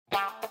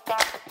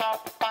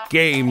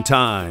Game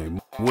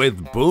Time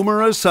with Boomer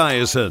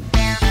Esiason.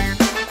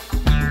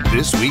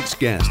 This week's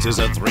guest is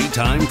a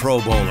three-time Pro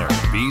Bowler,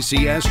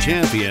 BCS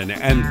champion,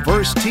 and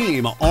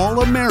first-team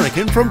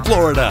All-American from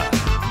Florida,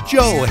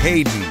 Joe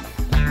Haden.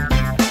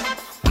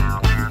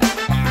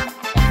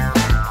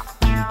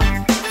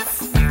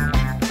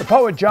 The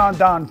poet John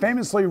Donne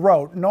famously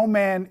wrote, "No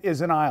man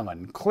is an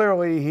island."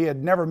 Clearly, he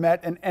had never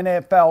met an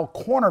NFL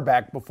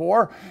cornerback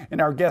before,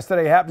 and our guest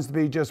today happens to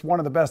be just one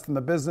of the best in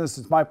the business.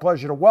 It's my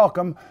pleasure to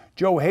welcome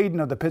Joe Haden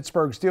of the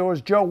Pittsburgh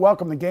Steelers. Joe,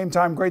 welcome to Game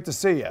Time. Great to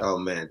see you. Oh,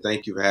 man.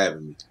 Thank you for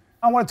having me.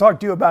 I want to talk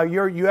to you about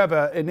you have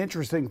an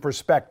interesting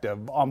perspective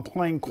on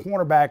playing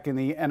cornerback in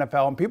the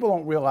NFL, and people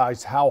don't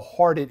realize how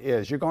hard it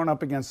is. You're going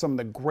up against some of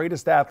the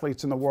greatest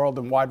athletes in the world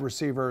and wide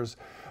receivers.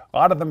 A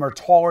lot of them are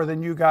taller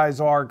than you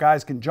guys are.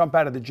 Guys can jump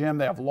out of the gym.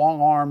 They have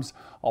long arms.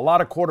 A lot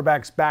of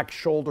quarterbacks back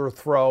shoulder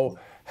throw.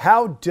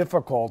 How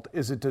difficult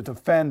is it to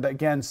defend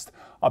against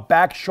a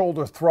back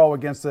shoulder throw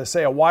against,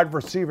 say, a wide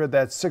receiver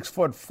that's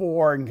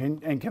 6'4"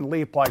 and can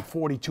leap like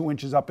 42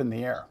 inches up in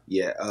the air?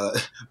 Yeah,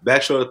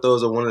 back shoulder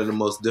throws are one of the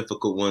most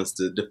difficult ones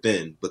to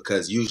defend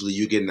because usually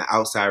you get an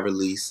outside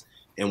release.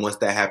 And once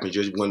that happens,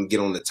 you're going to get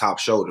on the top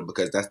shoulder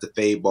because that's the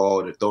fade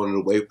ball. They're throwing it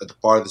away at the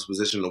farthest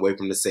position away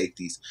from the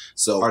safeties.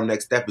 So our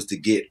next step is to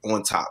get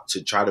on top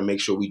to try to make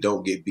sure we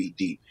don't get beat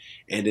deep.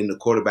 And then the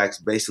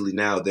quarterbacks basically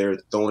now they're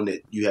throwing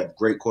it. You have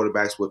great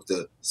quarterbacks with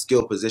the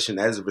skill position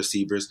as the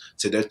receivers.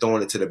 So they're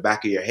throwing it to the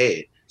back of your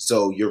head.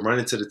 So you're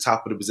running to the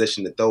top of the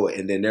position to throw it.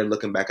 And then they're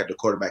looking back at the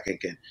quarterback and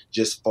can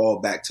just fall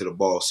back to the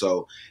ball.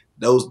 So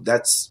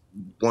that's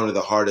one of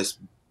the hardest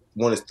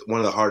one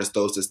of the hardest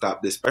throws to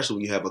stop, especially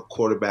when you have a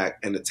quarterback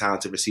and a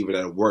talented receiver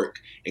that work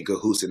in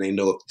cahoots and they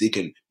know if they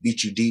can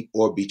beat you deep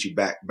or beat you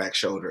back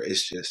shoulder.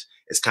 It's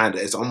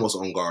almost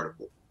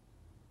unguardable.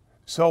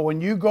 So when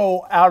you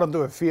go out onto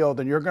a field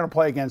and you're going to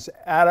play against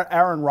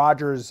Aaron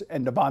Rodgers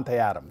and Devontae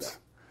Adams,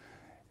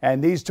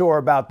 and these two are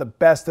about the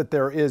best that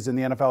there is in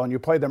the NFL, and you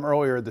played them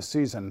earlier this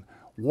season,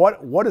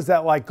 what is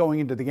that like going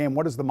into the game?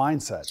 What is the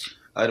mindset?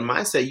 The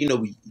mindset,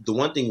 the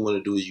one thing you want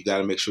to do is you got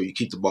to make sure you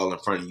keep the ball in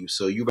front of you.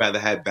 So you rather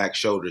have back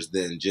shoulders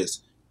than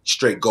just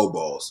straight go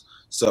balls.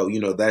 So,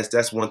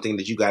 that's one thing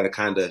that you got to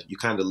kind of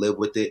live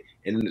with it.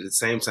 And then at the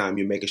same time,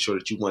 you're making sure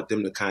that you want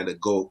them to kind of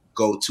go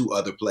to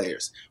other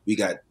players. We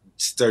got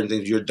certain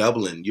things you're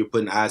doubling. You're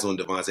putting eyes on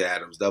Devontae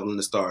Adams, doubling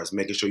the stars,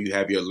 making sure you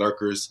have your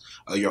lurkers,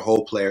 your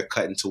whole player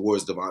cutting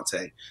towards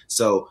Devontae.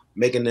 So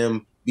making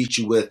them beat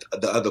you with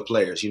the other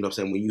players. You know what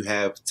I'm saying? When you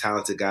have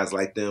talented guys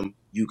like them,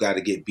 you got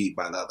to get beat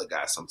by the other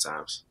guys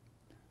sometimes.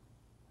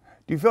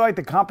 Do you feel like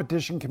the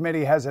competition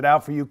committee has it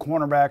out for you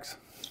cornerbacks?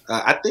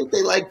 I think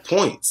they like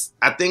points.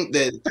 I think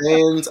that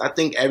fans, I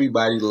think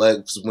everybody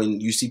loves when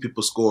you see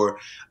people score.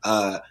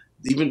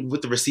 Even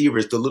with the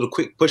receivers, the little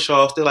quick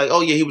push-offs, they're like, oh,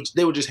 yeah,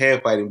 they were just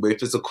hand-fighting. But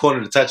if it's a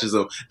corner that touches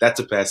them, that's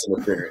a pass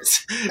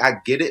interference. I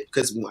get it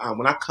because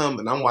when I come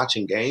and I'm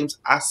watching games,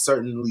 I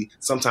certainly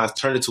sometimes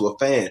turn into a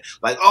fan.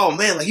 Like, oh,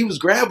 man, like he was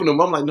grabbing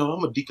him. I'm like, no,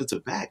 I'm a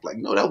defensive back. Like,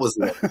 no, that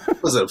wasn't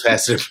a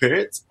pass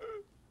interference.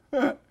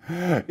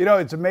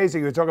 It's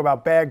amazing. You talk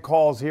about bad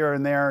calls here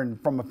and there and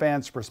from a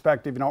fan's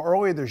perspective.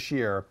 Earlier this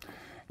year,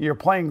 you're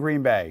playing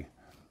Green Bay,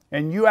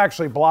 and you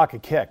actually block a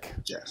kick.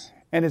 Yes.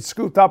 And it's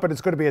scooped up and it's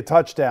going to be a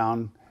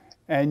touchdown,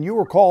 and you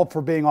were called for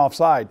being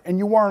offside, and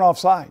you weren't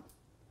offside.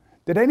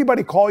 Did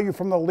anybody call you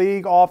from the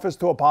league office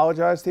to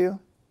apologize to you?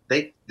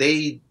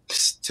 They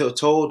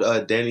told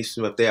Danny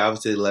Smith. They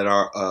obviously let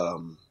our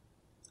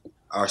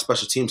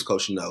special teams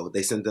coach know.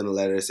 They sent in a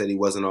letter that said he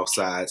wasn't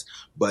offsides,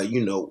 but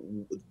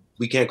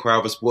we can't cry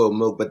over spoiled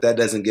milk, but that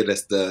doesn't get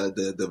us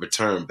the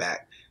return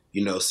back.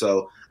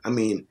 So I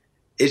mean.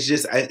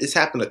 It's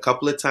happened a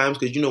couple of times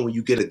because, when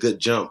you get a good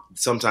jump,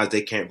 sometimes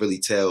they can't really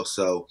tell.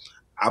 So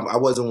I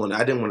didn't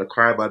want to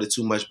cry about it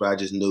too much, but I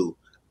just knew.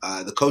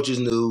 The coaches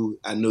knew.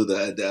 I knew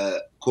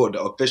the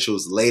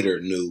officials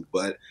later knew,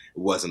 but it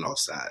wasn't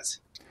offsides.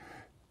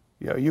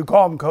 You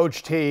call him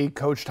Coach T,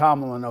 Coach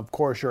Tomlin, of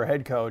course, your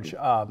head coach.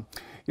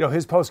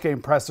 His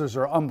post-game pressers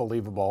are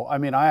unbelievable. I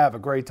mean, I have a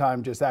great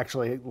time just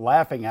actually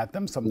laughing at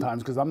them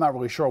sometimes because I'm not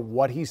really sure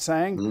what he's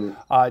saying.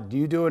 Do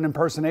you do an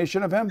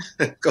impersonation of him?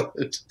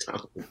 Coach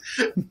Tomlin.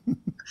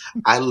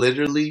 I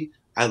literally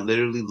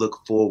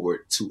look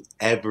forward to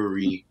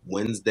every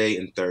Wednesday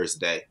and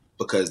Thursday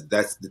because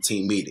that's the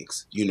team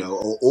meetings,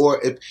 or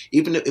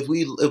if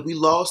we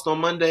lost on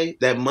Monday,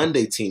 that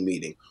Monday team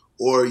meeting,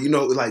 or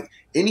like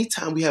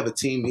anytime we have a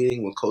team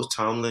meeting when Coach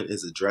Tomlin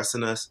is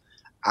addressing us.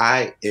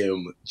 I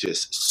am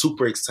just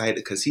super excited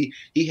because he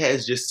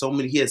has just so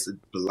many. He has a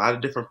lot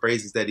of different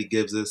phrases that he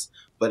gives us,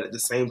 but at the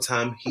same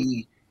time,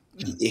 it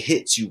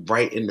hits you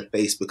right in the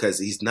face because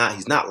he's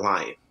not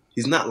lying.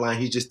 He's not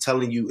lying. He's just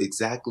telling you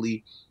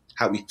exactly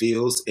how he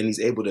feels, and he's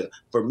able to.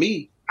 For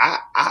me,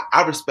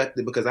 I respect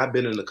it because I've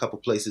been in a couple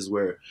places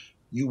where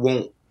you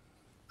won't.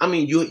 I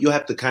mean, you'll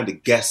have to kind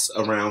of guess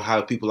around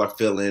how people are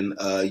feeling.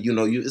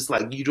 It's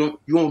like you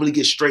won't really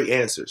get straight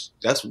answers.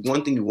 That's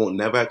one thing you won't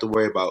never have to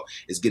worry about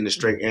is getting a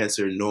straight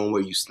answer, knowing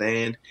where you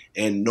stand,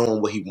 and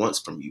knowing what he wants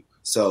from you.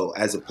 So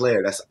as a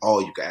player, that's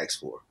all you can ask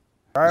for.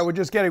 All right, we're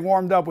just getting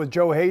warmed up with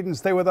Joe Haden.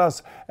 Stay with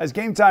us as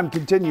Game Time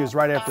continues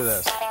right after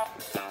this.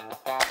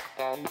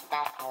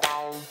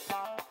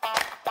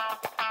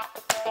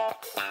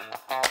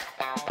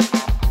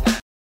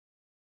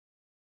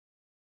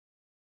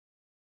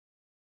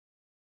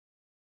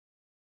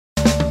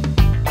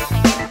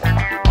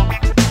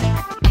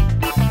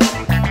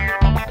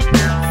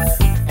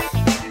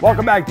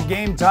 Welcome back to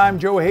Game Time.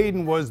 Joe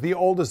Haden was the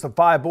oldest of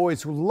 5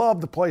 boys who loved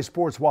to play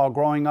sports while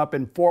growing up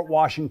in Fort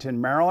Washington,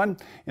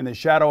 Maryland, in the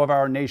shadow of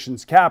our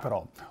nation's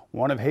capital.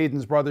 One of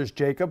Haden's brothers,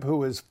 Jacob,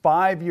 who is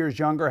 5 years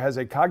younger, has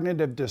a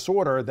cognitive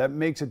disorder that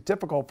makes it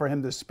difficult for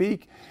him to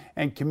speak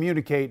and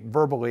communicate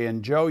verbally.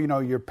 And Joe, you know,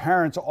 your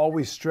parents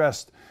always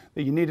stressed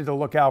that you needed to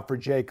look out for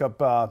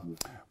Jacob.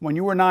 When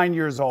you were 9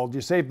 years old,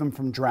 you saved him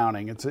from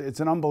drowning. It's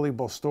an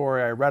unbelievable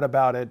story. I read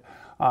about it.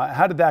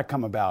 How did that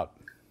come about?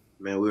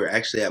 Man, we were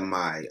actually at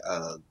my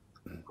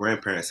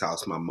grandparents'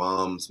 house, my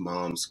mom's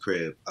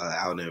crib,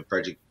 out in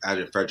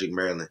Frederick,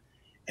 Maryland,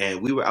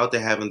 and we were out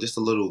there having just a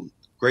little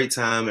great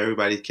time.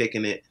 Everybody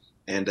kicking it,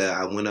 and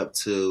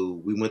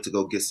we went to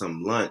go get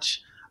some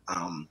lunch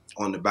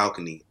on the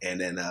balcony,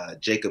 and then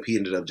Jacob, he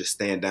ended up just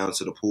staying down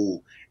to the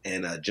pool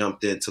and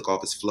jumped in, took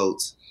off his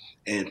floats,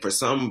 and for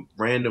some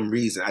random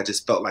reason, I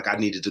just felt like I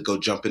needed to go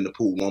jump in the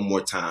pool one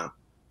more time.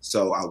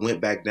 So I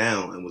went back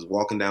down and was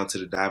walking down to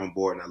the diving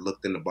board, and I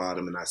looked in the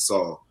bottom and I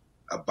saw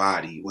a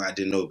body. Well, I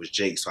didn't know it was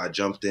Jake, so I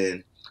jumped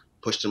in,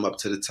 pushed him up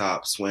to the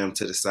top, swam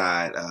to the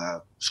side,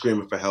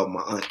 screaming for help.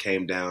 My aunt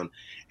came down,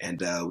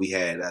 and we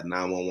had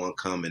 911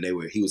 come, and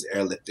he was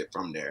airlifted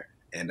from there,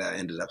 and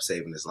ended up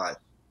saving his life.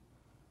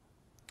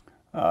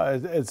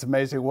 It's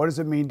amazing. What does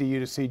it mean to you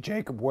to see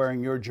Jacob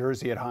wearing your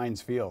jersey at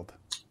Heinz Field?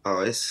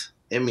 Oh,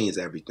 it means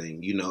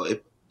everything. You know,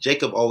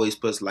 Jacob always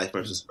puts life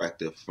in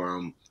perspective,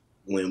 from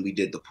when we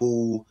did the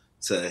pool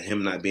to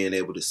him not being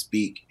able to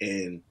speak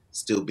and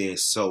still being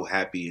so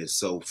happy and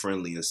so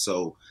friendly and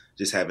so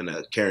just having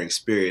a caring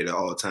spirit at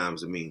all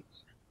times. I mean,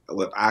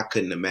 what I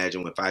couldn't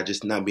imagine, if I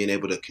just not being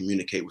able to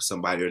communicate with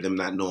somebody or them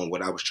not knowing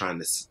what I was trying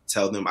to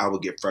tell them, I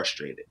would get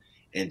frustrated.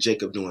 And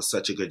Jacob doing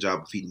such a good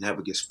job, if he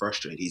never gets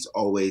frustrated, he's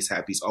always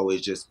happy. He's always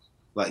just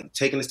like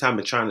taking his time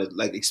and trying to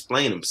like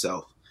explain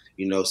himself,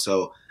 you know.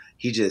 So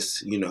he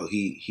just, you know,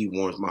 he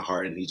warms my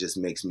heart, and he just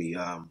makes me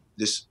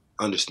just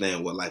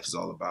understand what life is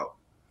all about.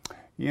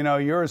 You know,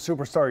 you're a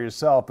superstar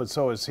yourself, but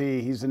so is he.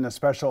 He's in the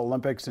Special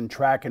Olympics in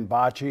track and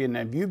bocce, and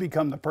have you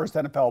become the first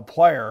NFL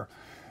player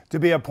to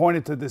be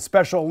appointed to the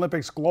Special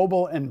Olympics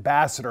Global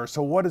Ambassador.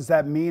 So what does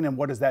that mean, and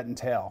what does that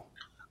entail?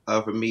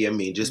 For me, I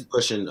mean, just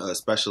pushing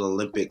Special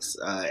Olympics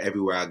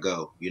everywhere I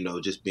go, you know,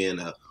 just being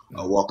a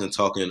walking,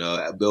 talking,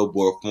 a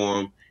billboard for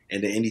him.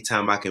 And then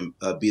anytime I can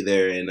be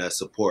there and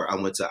support. I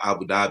went to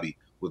Abu Dhabi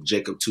with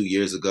Jacob 2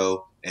 years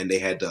ago, and they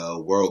had the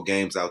World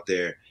Games out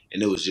there.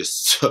 And it was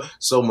just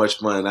so much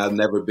fun. I've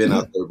never been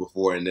out there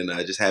before. And then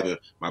just having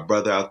my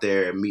brother out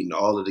there and meeting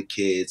all of the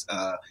kids,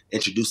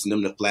 introducing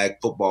them to flag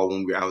football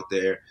when we were out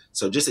there.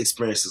 So just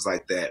experiences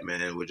like that,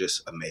 man, were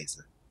just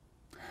amazing.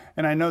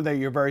 And I know that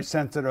you're very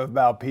sensitive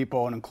about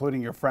people, and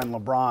including your friend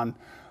LeBron,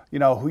 you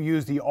know, who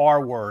use the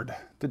R word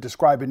to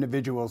describe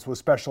individuals with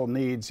special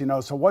needs. You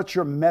know, so what's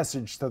your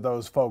message to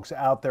those folks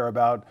out there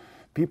about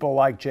people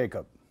like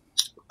Jacob?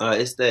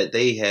 It's that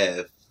they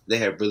have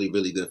really,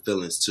 really good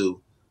feelings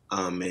too.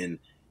 And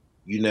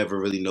you never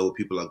really know what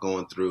people are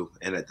going through.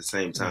 And at the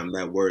same time,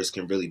 that words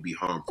can really be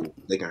harmful.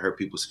 They can hurt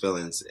people's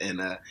feelings.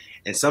 And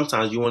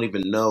sometimes you won't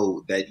even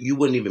know that you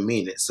wouldn't even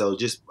mean it. So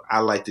I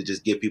like to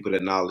just give people the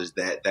knowledge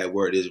that that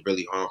word is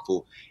really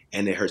harmful,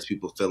 and it hurts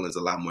people's feelings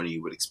a lot more than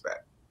you would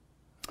expect.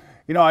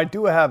 You know, I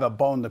do have a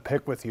bone to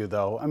pick with you,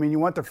 though. I mean, you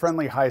went to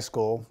Friendly High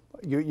School.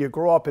 You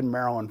grew up in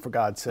Maryland, for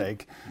God's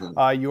sake.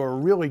 You were a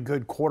really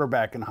good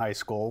quarterback in high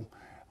school.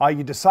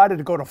 You decided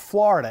to go to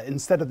Florida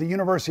instead of the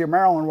University of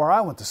Maryland, where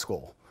I went to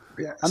school.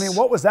 Yes. I mean,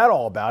 what was that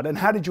all about, and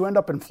how did you end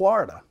up in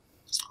Florida?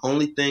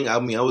 Only thing, I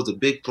mean, I was a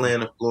big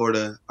fan of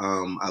Florida.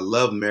 I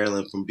love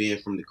Maryland from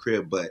being from the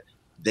crib, but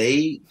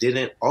they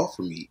didn't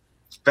offer me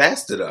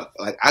fast enough.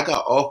 Like, I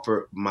got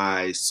offered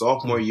my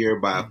sophomore year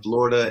by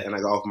Florida, and I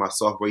got offered my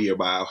sophomore year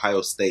by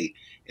Ohio State,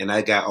 and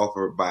I got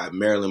offered by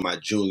Maryland my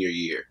junior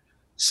year.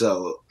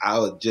 So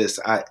I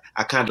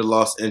kind of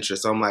lost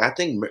interest. I'm like, I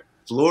think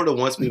Florida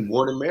wants me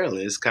more than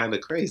Maryland. It's kind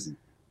of crazy.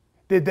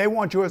 Did they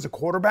want you as a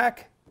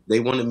quarterback? They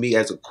wanted me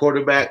as a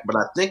quarterback, but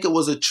I think it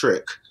was a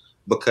trick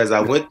because I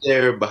went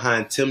there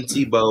behind Tim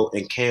Tebow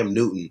and Cam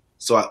Newton.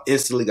 So I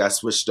instantly got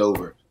switched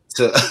over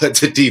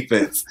to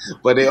defense,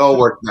 but it all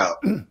worked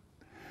out.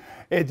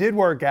 It did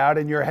work out,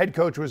 and your head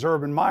coach was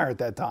Urban Meyer at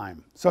that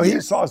time. So he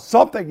saw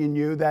something in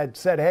you that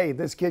said, hey,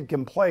 this kid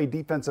can play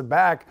defensive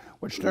back,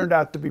 which turned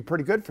out to be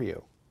pretty good for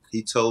you.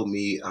 He told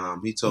me,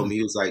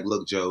 he was like,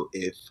 look, Joe,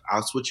 if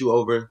I'll switch you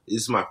over,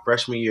 this is my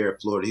freshman year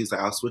at Florida. He's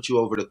like, I'll switch you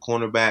over to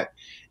cornerback.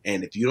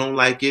 And if you don't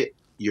like it,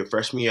 your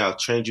freshman year, I'll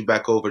change you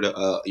back over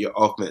to your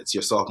offense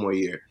your sophomore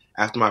year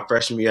After my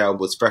freshman year, I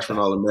was freshman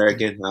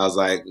All-American. I was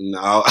like,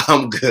 no,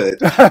 I'm good.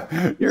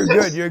 You're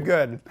good. You're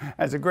good.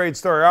 That's a great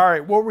story. All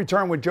right, we'll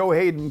return with Joe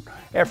Haden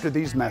after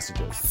these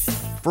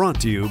messages. Brought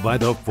to you by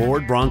the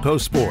Ford Bronco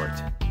Sport.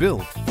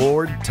 Built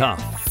Ford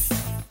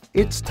Tough.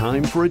 It's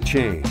time for a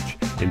change.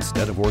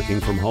 Instead of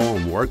working from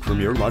home, work from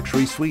your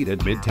luxury suite at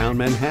Midtown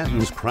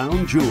Manhattan's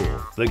crown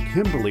jewel, the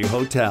Kimberly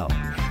Hotel.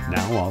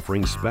 Now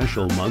offering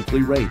special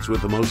monthly rates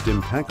with the most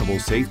impeccable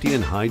safety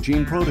and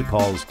hygiene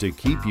protocols to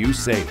keep you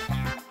safe.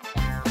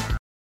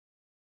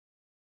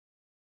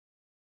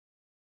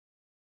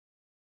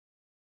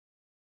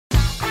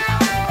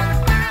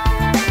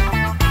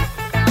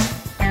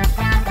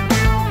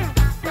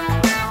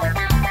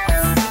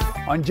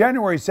 On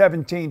January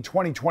 17,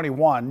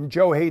 2021,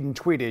 Joe Haden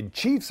tweeted,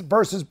 "Chiefs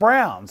versus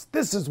Browns.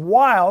 This is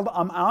wild.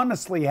 I'm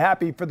honestly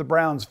happy for the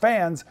Browns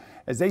fans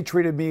as they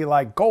treated me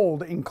like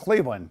gold in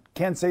Cleveland.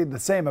 Can't say the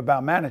same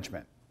about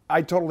management."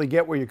 I totally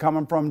get where you're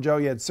coming from, Joe.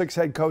 You had 6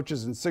 head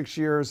coaches in 6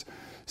 years,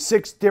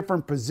 6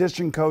 different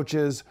position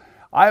coaches.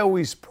 I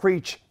always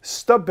preach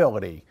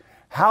stability.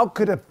 How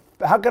could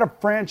a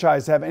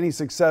franchise have any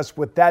success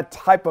with that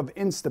type of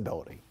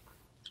instability?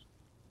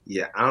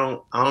 Yeah, I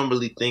don't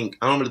really think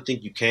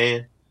you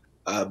can,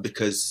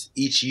 because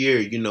each year,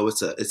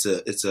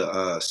 it's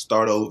a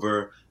start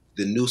over.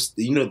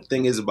 The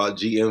thing is about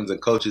GMs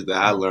and coaches that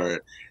I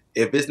learned,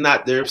 if it's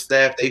not their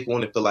staff, they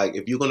want to feel like,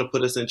 if you're going to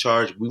put us in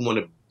charge, we want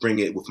to bring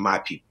it with my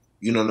people.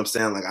 You know what I'm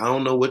saying? Like, I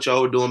don't know what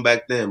y'all were doing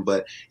back then,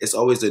 but it's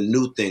always a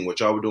new thing. What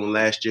y'all were doing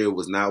last year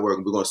was not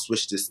working. We're going to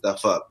switch this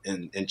stuff up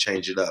and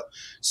change it up.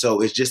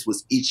 So it just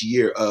was each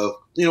year of,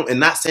 and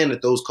not saying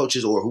that those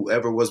coaches or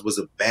whoever was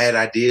a bad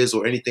ideas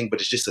or anything,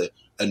 but it's just a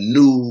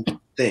new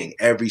thing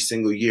every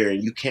single year.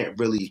 And you can't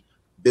really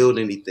build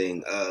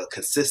anything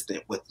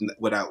consistent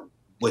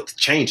with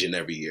changing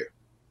every year.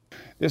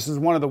 This is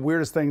one of the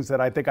weirdest things that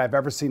I think I've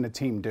ever seen a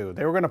team do.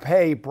 They were going to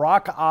pay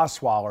Brock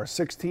Osweiler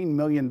 $16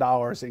 million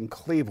in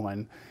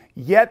Cleveland,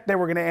 yet they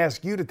were going to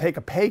ask you to take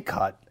a pay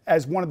cut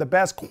as one of the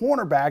best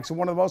cornerbacks and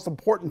one of the most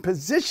important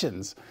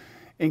positions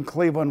in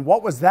Cleveland.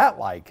 What was that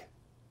like?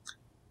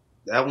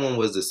 That one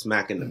was a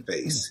smack in the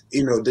face.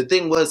 The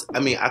thing was,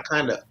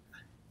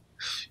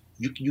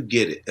 you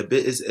get it. A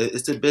bit,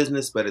 it's a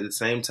business, but at the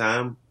same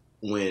time,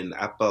 when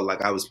I felt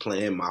like I was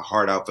playing my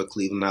heart out for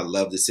Cleveland, I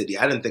loved the city.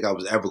 I didn't think I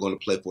was ever going to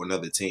play for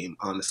another team,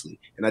 honestly,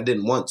 and I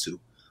didn't want to.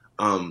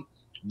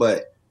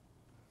 But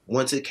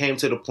once it came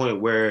to the point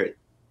where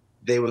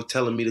they were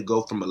telling me to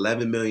go from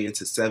 $11 million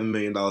to $7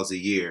 million a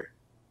year,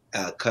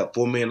 cut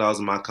 $4 million of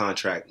my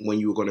contract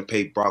when you were going to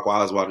pay Brock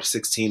Osweiler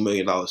 $16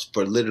 million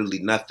for literally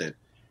nothing,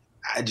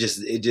 it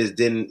just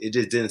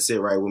didn't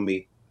sit right with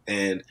me.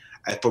 And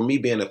for me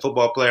being a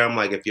football player, I'm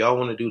like, if y'all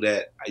want to do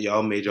that,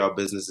 y'all made y'all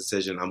business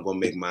decision. I'm going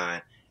to make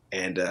mine,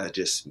 and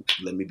just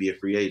let me be a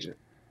free agent.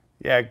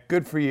 Yeah,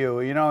 good for you.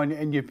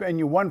 And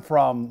you went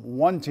from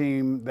one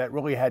team that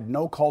really had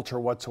no culture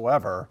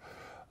whatsoever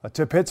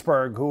to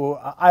Pittsburgh, who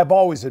I've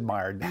always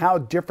admired. How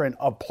different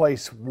a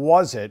place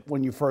was it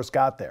when you first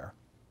got there?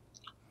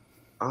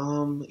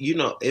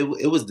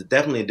 It was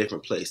definitely a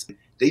different place.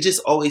 They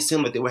just always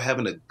seemed like they were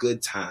having a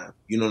good time.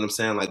 You know what I'm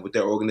saying? Like with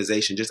their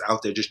organization, just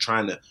out there, just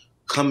trying to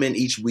come in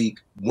each week,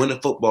 win a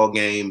football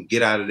game,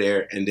 get out of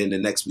there, and then the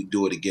next week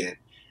do it again.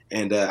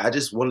 And I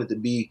just wanted to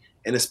be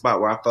in a spot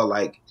where I felt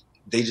like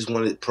they just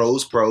wanted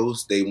pros.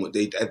 They looked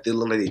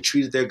like they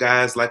treated their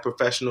guys like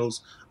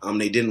professionals.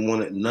 They didn't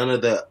want none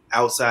of the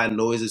outside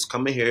noises.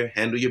 Come in here,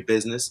 handle your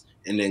business,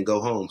 and then go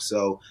home.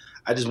 So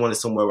I just wanted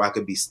somewhere where I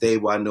could be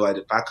stable. I know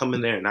if I come in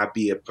there and I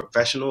be a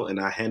professional and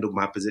I handle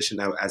my position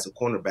as a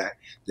cornerback,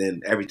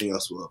 then everything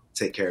else will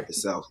take care of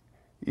itself.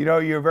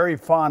 You're very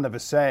fond of a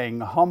saying,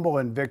 humble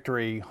in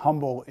victory,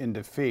 humble in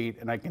defeat.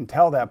 And I can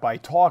tell that by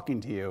talking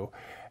to you.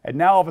 And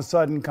now all of a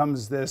sudden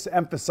comes this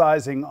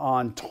emphasizing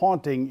on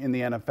taunting in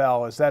the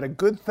NFL. Is that a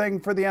good thing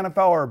for the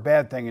NFL or a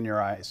bad thing in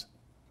your eyes?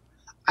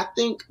 I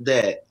think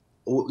that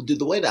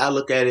the way that I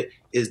look at it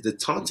is the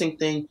taunting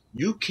thing,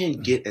 you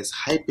can get as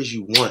hype as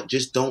you want.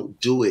 Just don't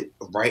do it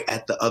right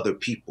at the other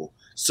people.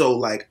 So,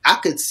 like, I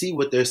could see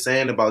what they're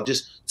saying about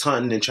just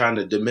taunting and trying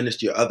to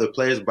diminish your other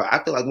players. But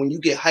I feel like when you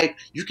get hype,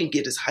 you can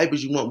get as hype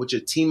as you want with your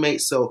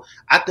teammates. So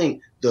I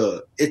think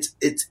it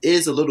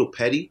is a little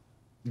petty,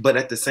 but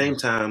at the same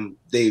time,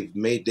 you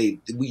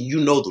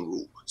know the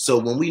rule. So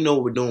when we know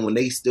what we're doing, when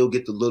they still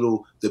get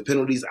the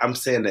penalties, I'm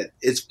saying that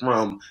it's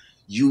from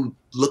you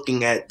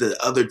looking at the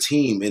other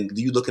team and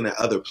you looking at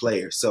other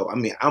players. So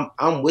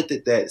I'm with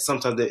it that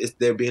sometimes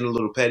they're being a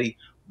little petty,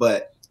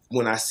 but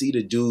when I see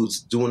the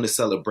dudes doing the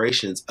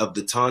celebrations of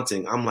the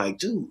taunting, I'm like,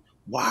 dude,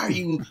 why are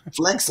you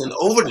flexing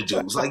over the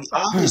dudes? Like,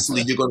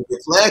 obviously you're going to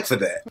get flagged for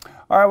that.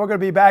 All right, we're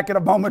going to be back in a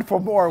moment for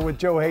more with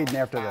Joe Haden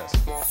after this.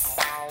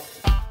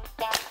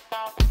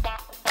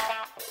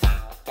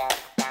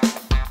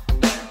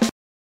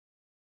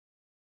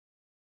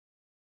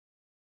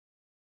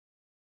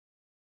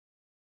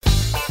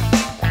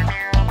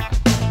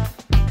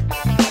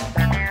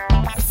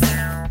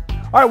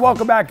 All All right,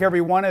 welcome back,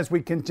 everyone, as we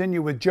continue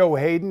with Joe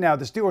Haden. Now,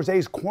 the Steelers'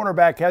 ace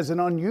cornerback has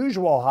an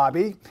unusual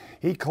hobby.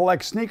 He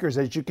collects sneakers,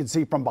 as you can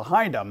see from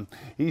behind him.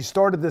 He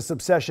started this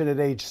obsession at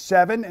age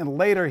 7, and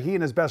later he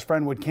and his best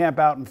friend would camp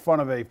out in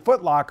front of a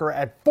Foot Locker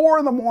at 4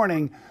 in the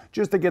morning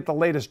just to get the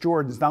latest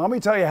Jordans. Now, let me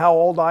tell you how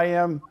old I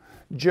am,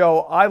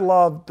 Joe. I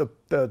love the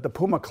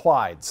Puma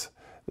Clydes.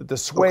 The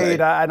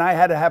suede, okay. And I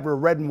had to have a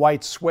red and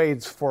white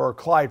suedes for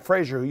Clyde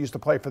Frazier, who used to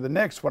play for the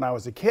Knicks when I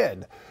was a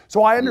kid.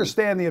 So I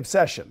understand the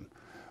obsession.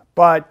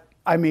 But,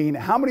 I mean,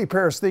 how many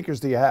pair of sneakers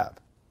do you have?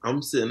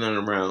 I'm sitting on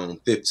around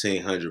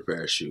 1,500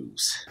 pair of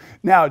shoes.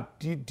 Now,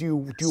 do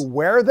you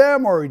wear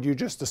them, or do you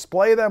just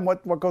display them?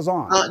 What goes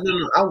on?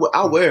 No,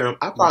 I wear them.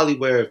 I probably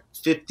wear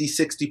 50,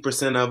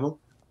 60% of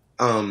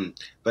them.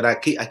 But I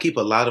keep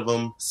a lot of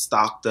them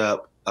stocked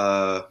up.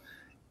 I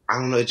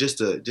don't know,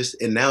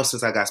 and now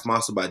since I got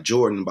sponsored by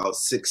Jordan about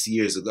 6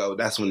 years ago,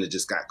 that's when it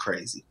just got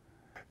crazy.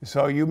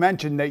 So you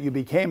mentioned that you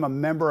became a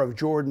member of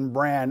Jordan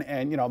Brand,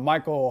 and, you know,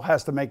 Michael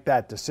has to make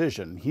that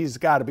decision. He's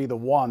got to be the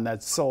one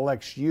that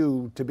selects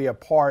you to be a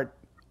part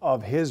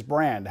of his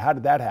brand. How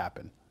did that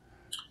happen?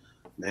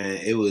 Man,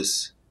 it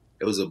was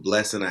a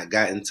blessing. I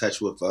got in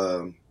touch with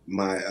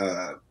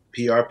my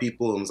PR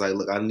people and was like,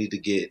 look, I need to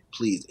get,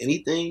 please,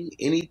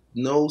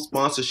 no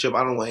sponsorship.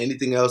 I don't want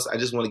anything else. I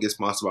just want to get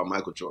sponsored by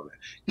Michael Jordan.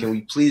 Can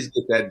we please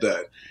get that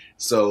done?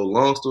 So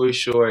long story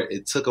short,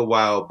 it took a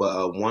while,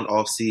 but one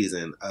off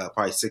season,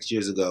 probably 6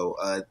 years ago,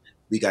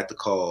 we got the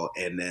call,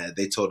 and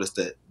they told us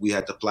that we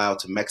had to fly out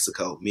to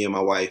Mexico, me and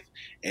my wife,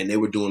 and they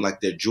were doing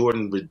like their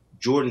Jordan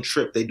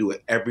trip. They do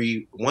it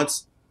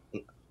once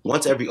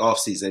every off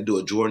season. They do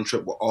a Jordan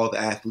trip with all the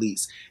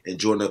athletes, and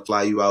Jordan will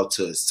fly you out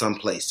to some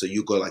place. So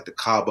you go like to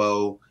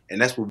Cabo,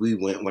 and that's where we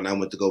went when I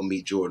went to go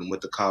meet Jordan.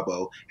 Went to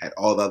Cabo, had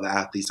all the other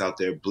athletes out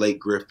there. Blake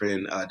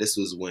Griffin. This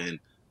was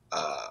when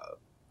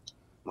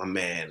my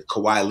man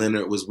Kawhi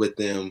Leonard was with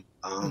them.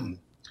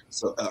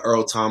 So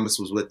Earl Thomas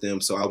was with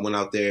them. So I went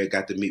out there,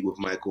 got to meet with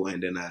Michael,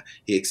 and then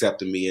he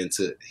accepted me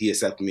into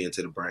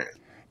the brand.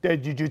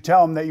 Did you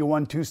tell him that you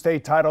won 2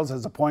 state titles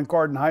as a point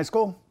guard in high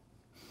school?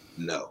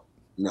 No,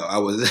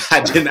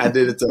 I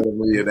didn't tell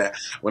him any of that.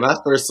 When I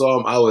first saw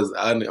him,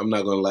 I'm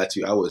not going to lie to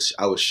you, I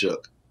was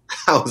shook.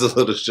 I was a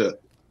little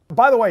shook.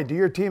 By the way, do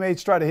your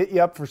teammates try to hit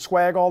you up for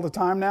swag all the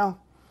time now?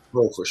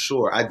 Bro, for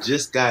sure. I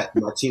just got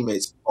my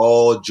teammates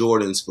all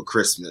Jordans for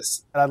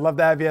Christmas. I'd love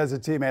to have you as a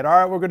teammate. All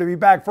right, we're going to be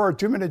back for a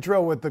 2-minute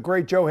drill with the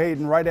great Joe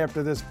Haden right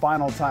after this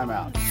final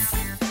timeout.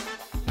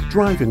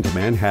 Drive into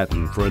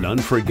Manhattan for an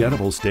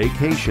unforgettable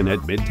staycation at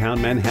Midtown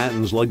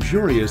Manhattan's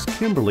luxurious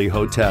Kimberly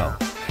Hotel.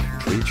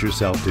 Treat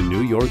yourself to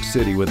New York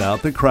City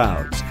without the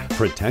crowds,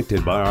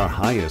 protected by our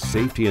highest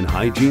safety and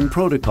hygiene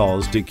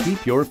protocols to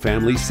keep your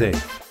family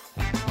safe.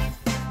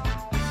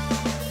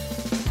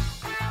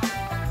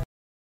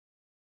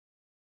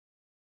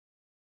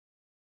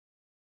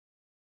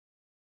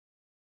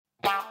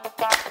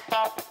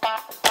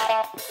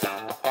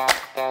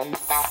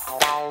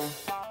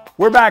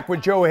 We're back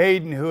with Joe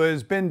Haden, who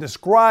has been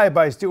described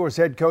by Steelers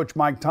head coach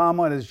Mike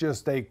Tomlin as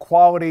just a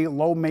quality,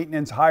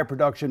 low-maintenance,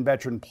 high-production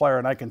veteran player,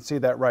 and I can see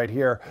that right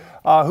here.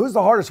 Who's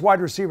the hardest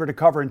wide receiver to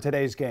cover in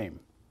today's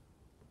game?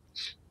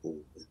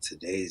 Ooh, in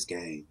today's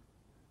game,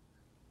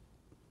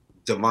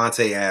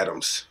 Devontae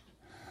Adams.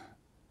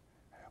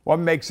 What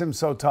makes him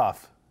so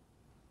tough?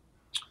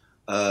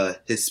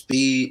 His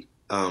speed,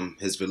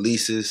 his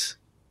releases,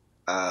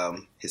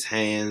 his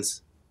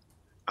hands,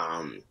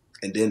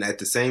 and then at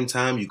the same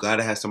time, you got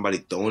to have somebody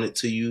throwing it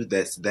to you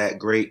that's that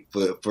great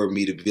for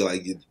me to be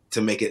like,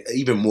 to make it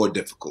even more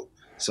difficult.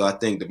 So I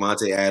think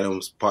Devontae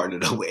Adams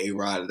partnered up with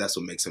A-Rod, that's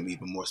what makes him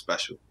even more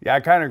special. Yeah,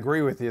 I kind of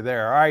agree with you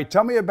there. All right,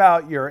 tell me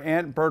about your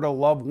Aunt Berta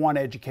Love One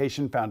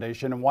Education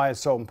Foundation and why it's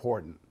so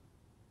important.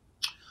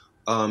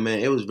 Man,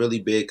 it was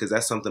really big because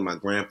that's something my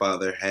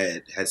grandfather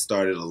had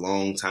started a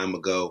long time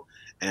ago.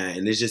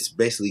 And it's just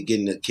basically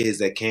getting the kids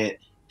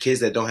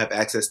that don't have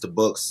access to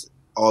books,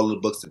 all of the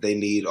books that they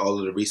need, all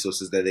of the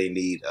resources that they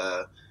need,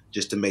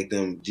 just to make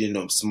them,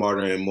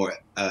 smarter and more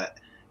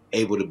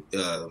able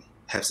to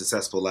have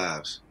successful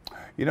lives.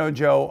 You know,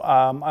 Joe,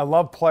 I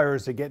love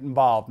players that get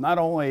involved, not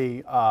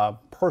only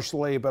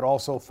personally, but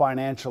also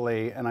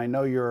financially. And I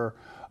know you're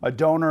a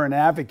donor and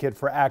advocate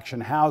for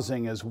Action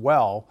Housing as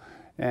well.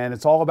 And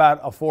it's all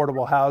about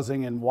affordable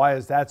housing. And why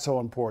is that so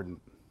important?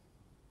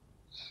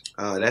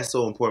 That's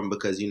so important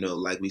because,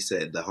 like we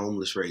said, the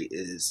homeless rate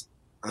is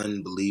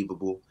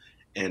unbelievable.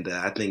 And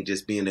I think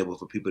just being able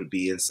for people to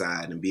be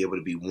inside and be able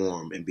to be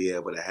warm and be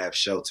able to have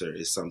shelter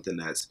is something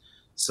that's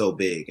so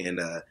big. And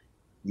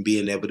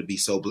being able to be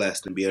so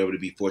blessed and be able to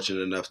be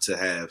fortunate enough to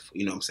have,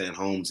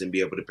 homes and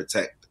be able to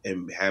protect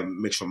and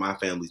make sure my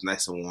family's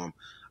nice and warm.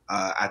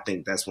 I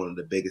think that's one of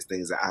the biggest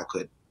things that I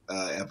could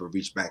ever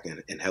reach back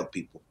and help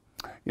people.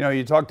 You know,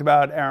 you talked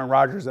about Aaron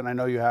Rodgers, and I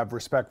know you have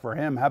respect for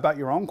him. How about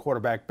your own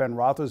quarterback, Ben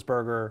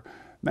Roethlisberger?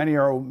 Many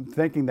are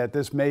thinking that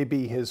this may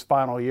be his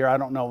final year. I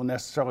don't know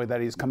necessarily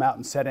that he's come out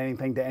and said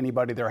anything to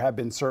anybody. There have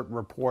been certain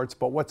reports,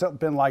 but what's it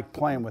been like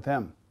playing with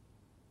him?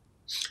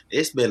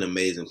 It's been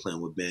amazing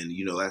playing with Ben.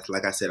 You know,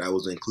 like I said, I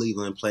was in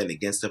Cleveland playing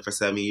against him for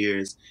 7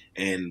 years,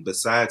 and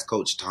besides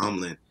Coach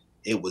Tomlin,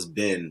 it was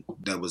Ben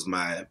that was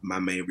my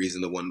main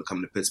reason to want to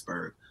come to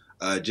Pittsburgh.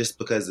 Just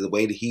because of the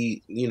way that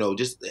he, you know,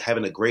 just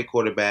having a great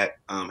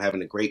quarterback,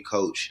 having a great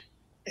coach,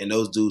 and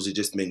those dudes have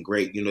just been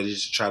great. You know, they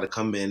just try to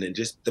come in and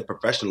just the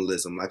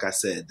professionalism. Like I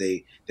said,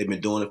 they've been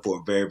doing it for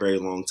a very, very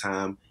long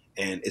time,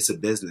 and it's a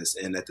business.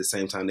 And at the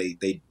same time,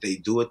 they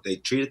do it, they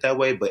treat it that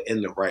way, but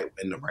in the right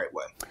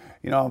way.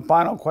 You know,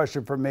 final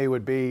question for me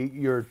would be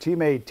your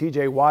teammate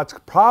T.J. Watt's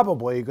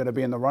probably going to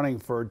be in the running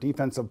for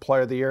Defensive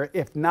Player of the Year,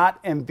 if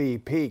not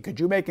MVP. Could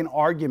you make an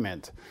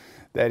argument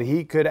that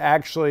he could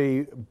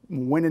actually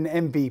win an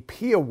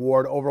MVP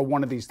award over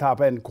one of these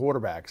top-end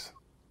quarterbacks?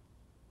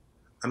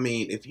 I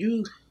mean,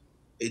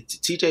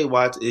 T.J.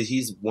 Watt, he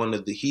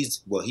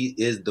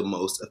is the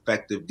most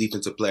effective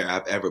defensive player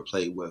I've ever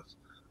played with.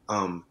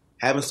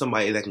 Having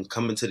somebody that can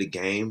come into the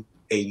game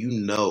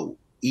and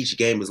each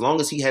game, as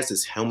long as he has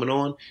his helmet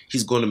on,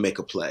 he's going to make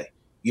a play.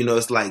 You know,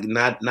 it's like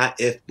not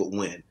if, but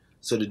when.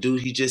 So the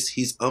dude,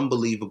 he's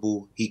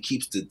unbelievable. He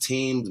keeps the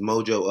team's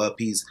mojo up.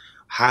 He's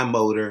high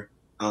motor,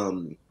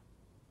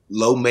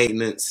 low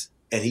maintenance,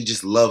 and he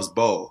just loves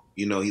ball.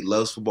 You know, he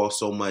loves football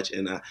so much.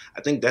 And I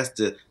think that's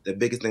the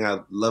biggest thing I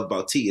love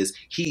about T is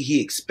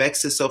he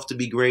expects himself to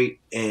be great,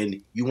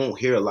 and you won't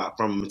hear a lot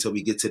from him until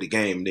we get to the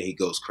game, and then he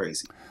goes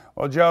crazy.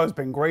 Well, Joe, it's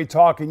been great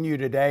talking to you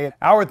today.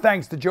 Our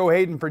thanks to Joe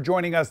Haden for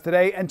joining us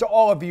today and to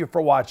all of you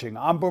for watching.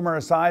 I'm Boomer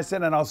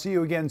Esiason, and I'll see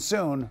you again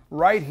soon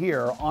right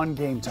here on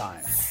Game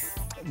Time.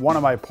 One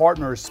of my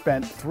partners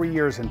spent 3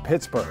 years in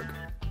Pittsburgh.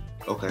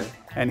 Okay.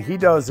 And he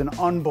does an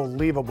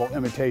unbelievable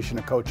imitation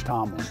of Coach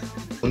Tomlin.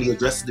 When he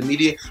addresses the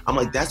media, I'm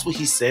like, that's what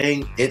he's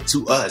saying it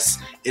to us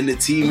in the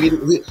team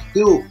meeting.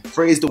 He'll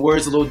phrase the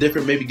words a little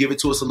different, maybe give it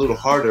to us a little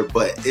harder,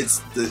 but it's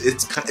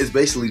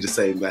basically the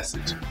same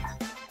message.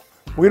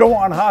 We don't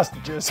want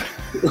hostages.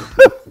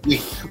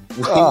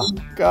 Oh,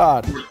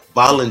 God.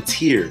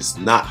 Volunteers,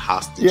 not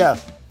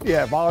hostages.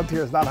 Yeah,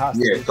 volunteers, not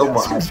hostages. Yeah, come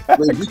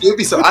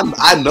on.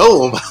 I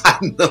know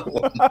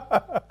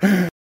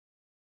him.